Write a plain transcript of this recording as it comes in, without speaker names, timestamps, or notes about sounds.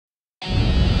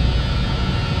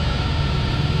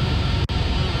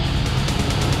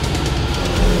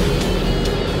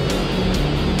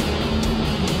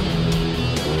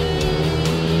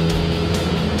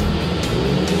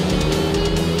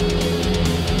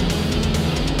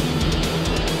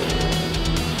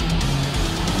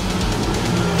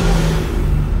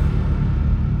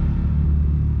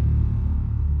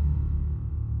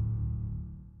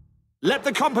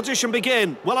Let the competition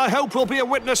begin. Well, I hope we'll be a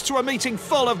witness to a meeting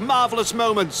full of marvellous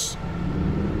moments.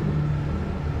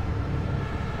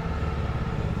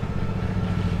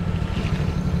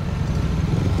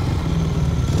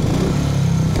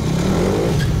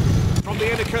 From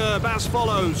the inner curb as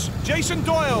follows: Jason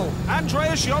Doyle,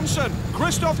 Andreas Jonsson,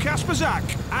 Krzysztof Kasprzak,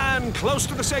 and close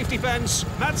to the safety fence,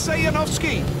 Maciej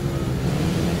Janowski.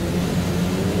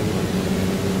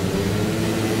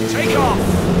 Take off.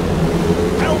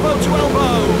 Elbow to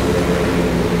elbow.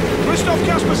 Krzysztof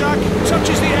Kasprzak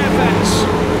touches the air fence.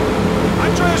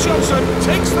 Andreas Jonsson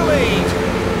takes the lead.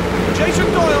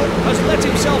 Jason Doyle has let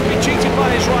himself be cheated by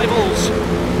his rivals.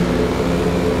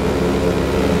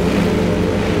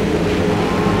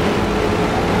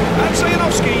 Maciej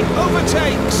Janowski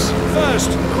overtakes.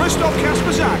 First, Krzysztof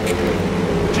Kasprzak.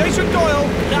 Jason Doyle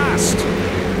last.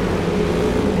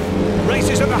 Race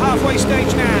is at the halfway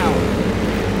stage now.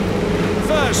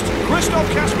 First, Krzysztof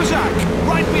Kasprzak,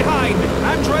 right behind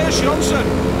Andreas Jonsson.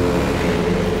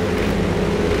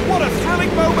 What a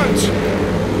thrilling moment!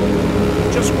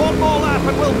 Just one more lap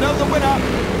and we'll know the winner.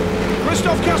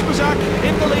 Krzysztof Kasprzak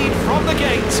in the lead from the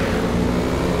gate.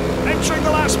 Entering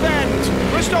the last bend,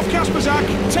 Krzysztof Kasprzak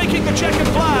taking the checkered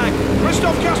flag.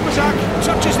 Krzysztof Kasprzak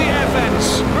touches the air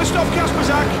fence. Krzysztof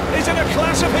Kasprzak is in a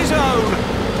class of his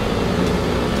own.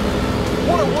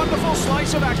 What a wonderful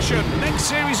slice of action. Next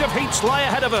series of heats lie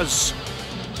ahead of us.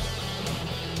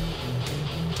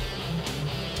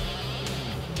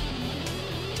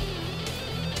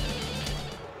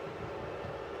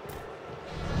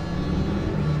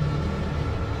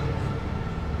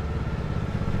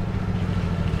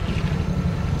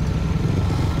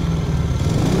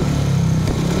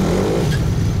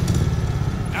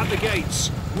 At the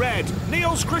gates, red,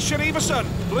 Niels Christian Iversen.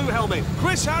 Blue helmet,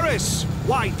 Chris Harris.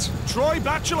 White, Troy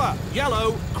Batchelor.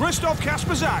 Yellow, Krzysztof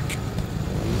Kasprzak.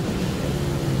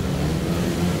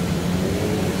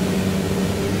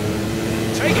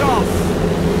 Take off.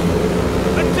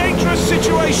 A dangerous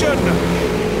situation.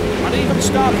 An even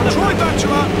start for the Troy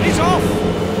Batchelor is off.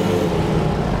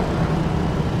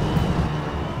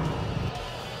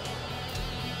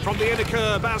 From the inner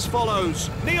curb as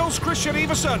follows: Niels Christian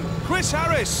Iversen, Chris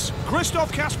Harris,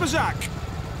 Krzysztof Kasprzak.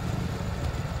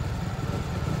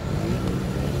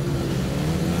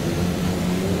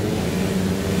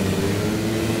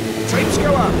 Tapes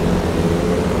go up.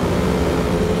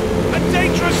 A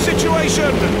dangerous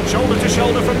situation. Shoulder to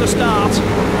shoulder from the start.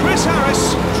 Chris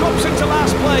Harris drops into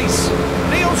last place.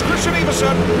 Niels Christian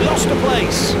Iversen lost a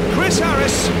place. Chris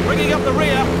Harris bringing up the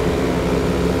rear.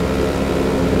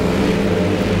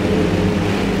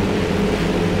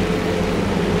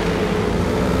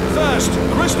 First,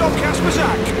 Krzysztof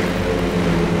Kasprzak.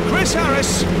 Chris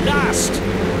Harris last.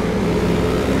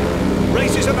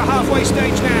 Race is at the halfway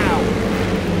stage now.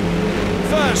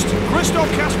 First, Krzysztof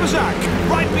Kasprzak,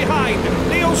 right behind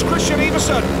Niels Christian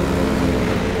Iversen.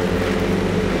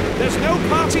 There's no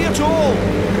party at all.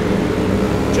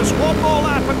 Just one more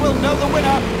lap and we'll know the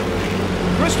winner.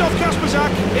 Krzysztof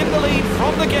Kasprzak in the lead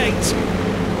from the gate.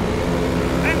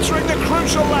 Entering the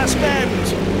crucial last bend.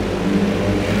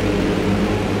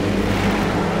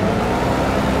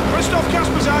 Krzysztof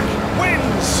Kasprzak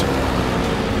wins.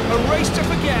 A race to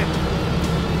forget.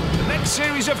 The next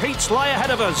series of heats lie ahead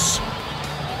of us.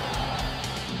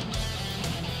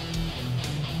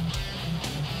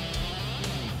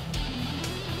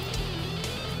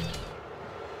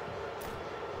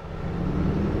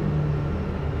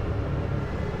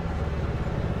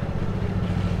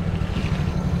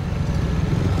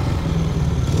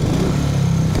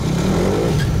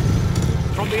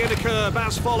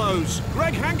 As follows: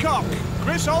 Greg Hancock,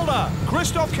 Chris Holder,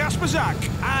 Krzysztof Kasprzak,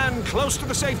 and close to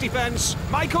the safety fence,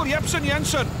 Michael Jepsen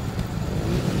Jensen.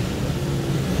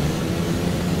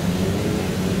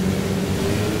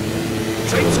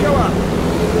 Tapes go up.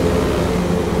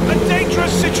 A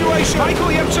dangerous situation. Michael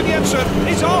Jepsen Jensen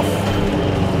is off.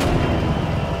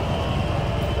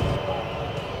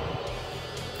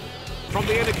 From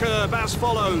the inner curb as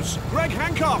follows: Greg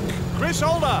Hancock, Chris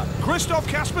Holder, Krzysztof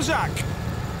Kasprzak.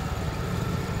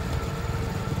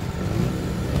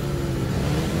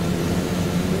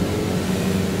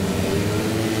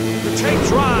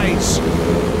 Tapes rise.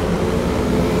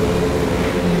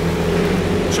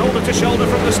 Shoulder to shoulder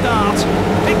from the start.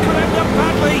 It could end up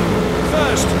badly.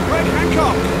 First, Greg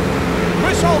Hancock.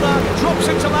 Chris Holder drops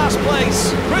into last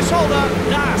place. Chris Holder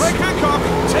last. Greg Hancock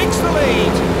takes the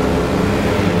lead.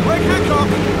 Greg Hancock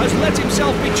has let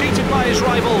himself be cheated by his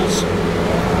rivals.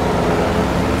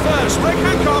 First, Greg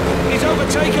Hancock is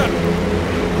overtaken.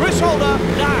 Chris Holder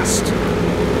last.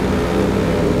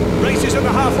 Race is at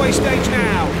the halfway stage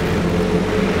now.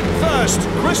 First, First,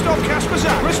 Krzysztof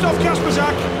Kasprzak. Krzysztof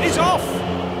Kasprzak is off.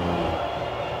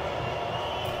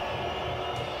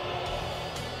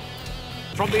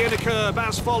 From the inner curve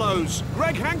as follows.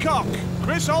 Greg Hancock,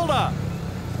 Chris Holder.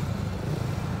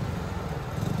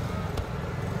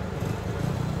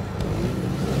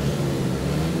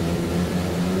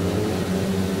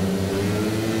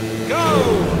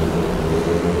 Go!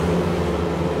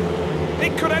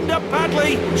 It could end up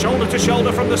badly. Shoulder to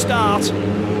shoulder from the start.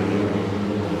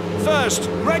 First,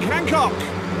 Greg Hancock.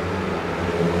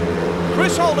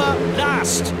 Chris Holder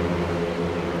last.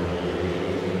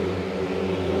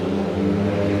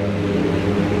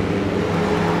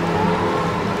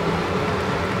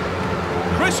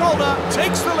 Chris Holder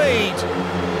takes the lead.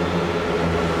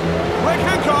 Greg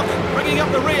Hancock bringing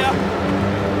up the rear.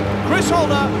 Chris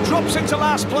Holder drops into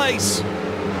last place.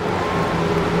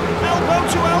 Elbow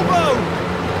to elbow.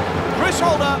 Chris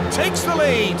Holder takes the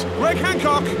lead. Greg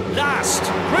Hancock last.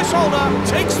 Chris Holder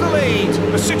takes the lead.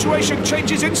 The situation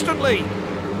changes instantly.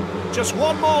 Just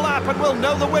one more lap and we'll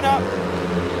know the winner.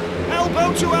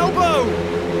 Elbow to elbow.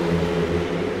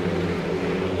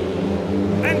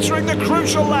 Entering the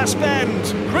crucial last bend.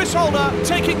 Chris Holder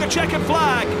taking the checkered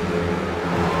flag.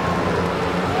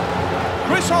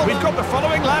 Chris Holder. We've got the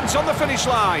following lads on the finish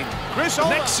line. Chris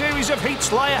Holder. Next series of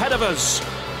heats lie ahead of us.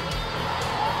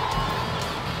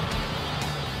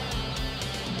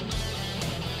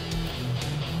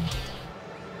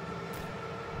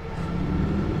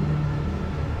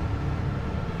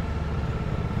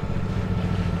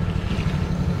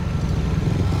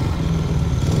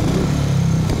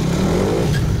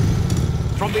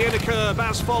 From the inner curve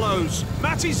as follows.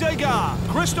 Matti Zegar,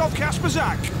 Krzysztof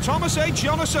Kasprzak, Thomas A.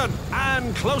 Jonasson,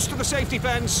 and close to the safety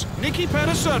fence, Nicky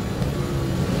Pedersen.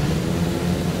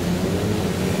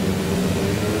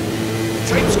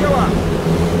 Tapes go up.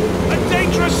 A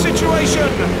dangerous situation.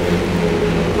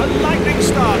 A lightning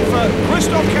start for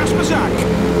Krzysztof Kasprzak.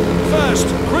 First,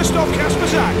 Krzysztof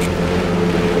Kasprzak.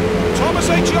 Thomas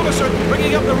A. Jonasson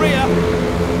bringing up the rear.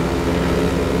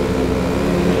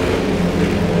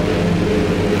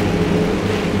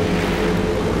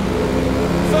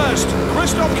 First,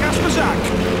 Krzysztof Kasprzak.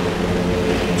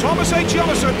 Thomas A.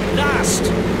 Jonasson last.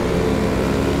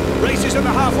 Race is at the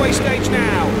halfway stage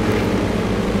now.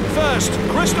 First,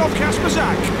 Krzysztof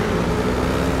Kasprzak.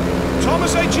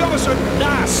 Thomas A. Jonasson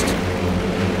last.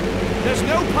 There's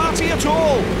no party at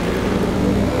all.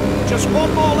 Just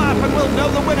one more lap and we'll know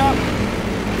the winner.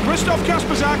 Krzysztof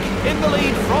Kasprzak in the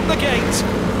lead from the gate.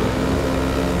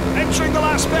 Entering the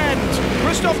last bend.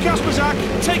 Krzysztof Kasprzak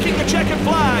taking the checkered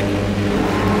flag.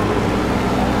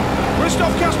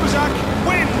 Krzysztof Kasprzak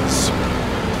wins!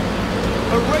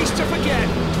 A race to forget.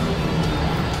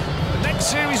 The next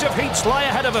series of heats lie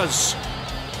ahead of us.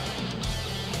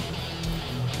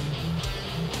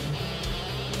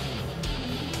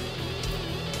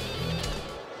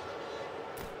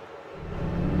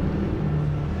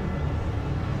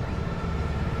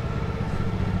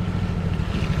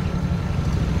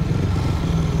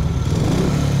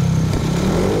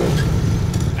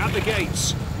 At the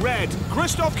gates. Red,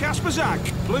 Krzysztof Kasprzak.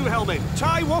 Blue helmet,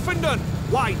 Ty Woffenden.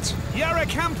 White, Jarek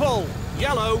Hampel.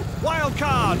 Yellow, wild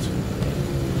card.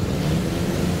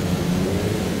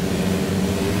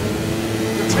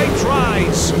 The tapes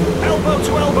rise. Elbow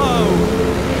to elbow.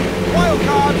 Wild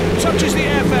card touches the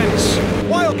air fence.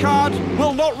 Wild card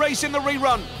will not race in the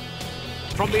rerun.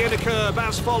 From the inner curve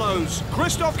as follows.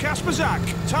 Krzysztof Kasprzak,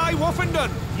 Ty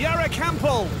Woffenden, Jarek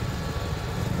Hampel.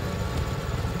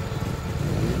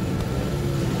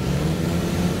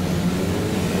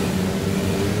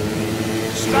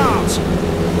 Start.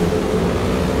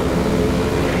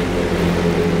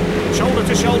 Shoulder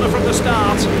to shoulder from the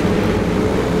start.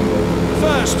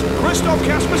 First, Krzysztof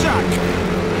Kasprzak.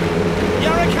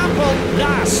 Jarek Hampel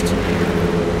last.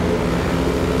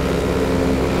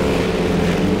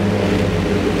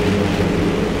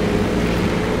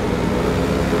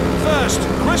 First,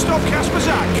 Krzysztof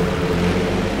Kasprzak.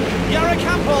 Jarek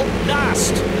Hampel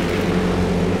last.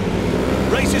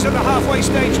 Race is at the halfway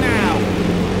stage now.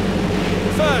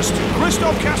 First,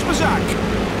 Krzysztof Kasprzak.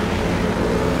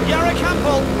 Jarek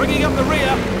Hampel bringing up the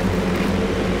rear.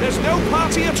 There's no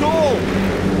party at all.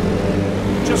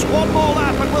 Just one more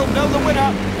lap and we'll know the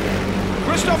winner.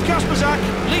 Krzysztof Kasprzak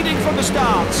leading from the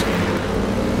start.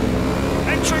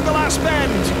 Entering the last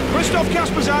bend. Krzysztof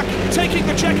Kasprzak taking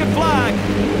the checkered flag.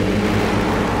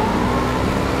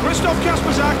 Krzysztof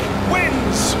Kasprzak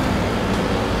wins.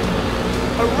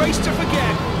 A race to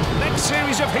forget. Next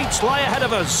series of heats lie ahead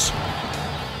of us.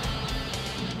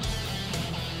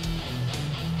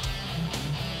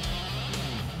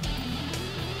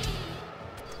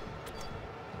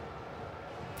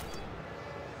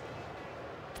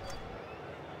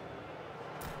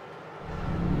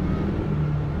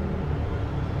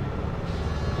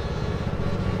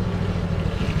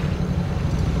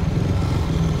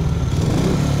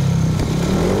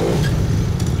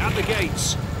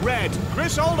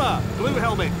 Chris Holder, blue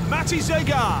helmet. Matti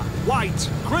Zegar, white.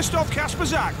 Krzysztof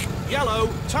Kasprzak, yellow.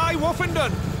 Ty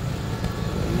Woffenden.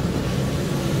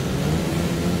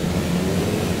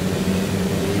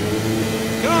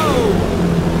 Go!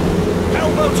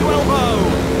 Elbow to elbow.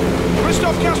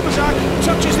 Krzysztof Kasprzak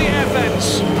touches the air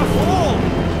fence. A fall.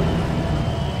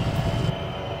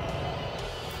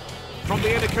 From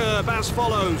the inner curb as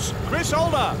follows. Chris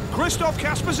Holder, Krzysztof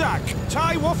Kasprzak,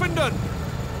 Ty Woffenden.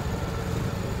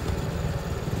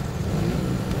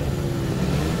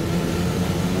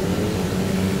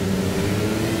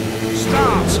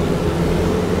 Start.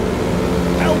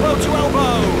 Elbow to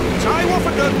elbow. Ty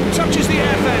Woffenden touches the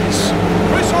air fence.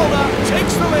 Chris Holder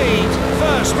takes the lead.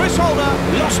 First, Chris Holder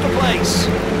lost a place.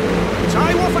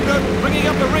 Ty Woffenden bringing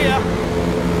up the rear.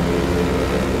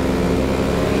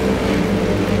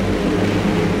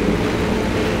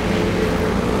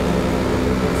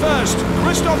 First,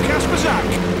 Krzysztof Kasprzak.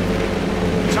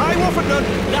 Ty Woffenden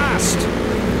last.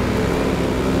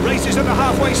 Race is at the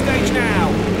halfway stage now.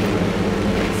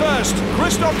 First,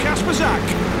 Krzysztof Kasprzak.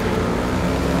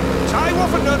 Ty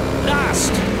Woffenden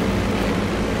last.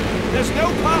 There's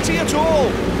no party at all.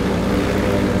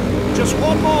 Just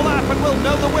one more lap and we'll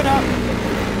know the winner.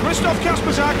 Krzysztof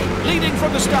Kasprzak leading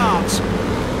from the start.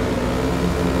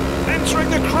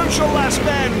 Entering the crucial last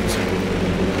bend.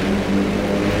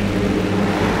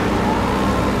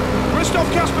 Krzysztof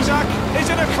Kasprzak is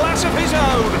in a class of his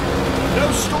own.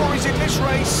 No stories in this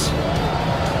race.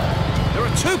 There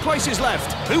are 2 places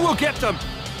left. Who will get them?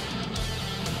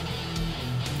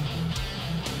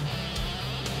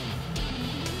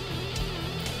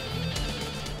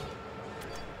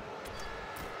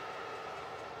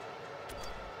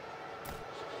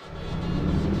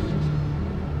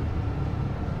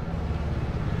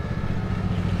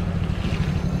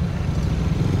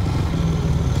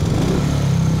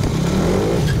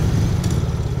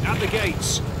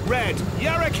 Gates. Red,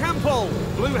 Jarek Hampel.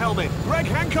 Blue helmet, Greg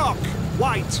Hancock.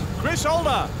 White, Chris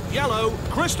Holder. Yellow,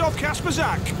 Krzysztof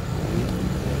Kasprzak.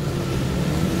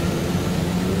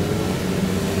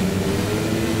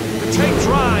 The tape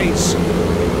dries.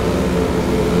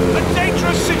 A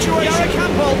dangerous situation. Jarek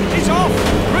Hampel is off.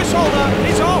 Chris Holder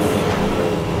is off.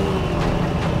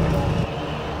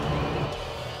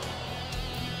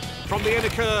 From the inner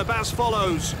curb as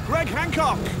follows. Greg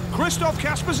Hancock, Krzysztof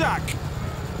Kasprzak.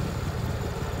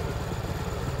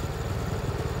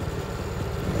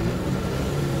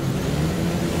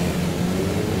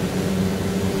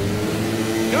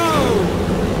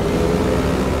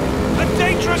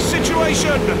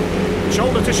 Situation.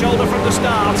 Shoulder to shoulder from the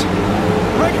start.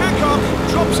 Greg Hancock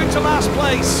drops into last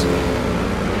place.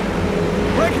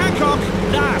 Greg Hancock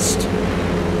last.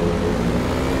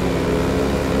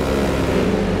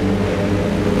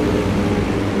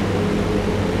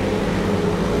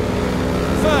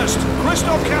 First,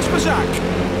 Krzysztof Kasprzak.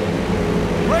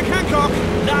 Greg Hancock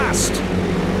last.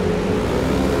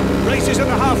 Race is at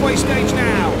the halfway stage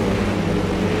now.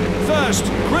 First,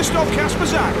 Krzysztof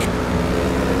Kasprzak.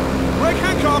 Greg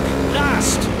Hancock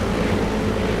last.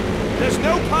 There's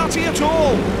no party at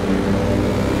all.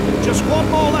 Just one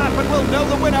more lap and we'll know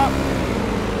the winner.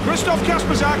 Krzysztof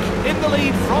Kasprzak in the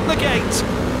lead from the gate.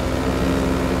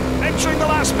 Entering the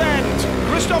last bend.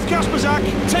 Krzysztof Kasprzak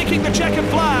taking the checkered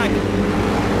flag.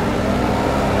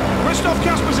 Krzysztof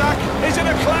Kasprzak is in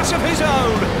a class of his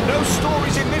own. No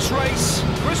stories in this race.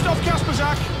 Krzysztof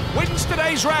Kasprzak wins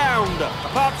today's round.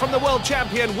 Apart from the world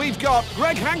champion, we've got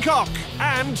Greg Hancock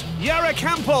and Jarek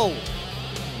Hampel.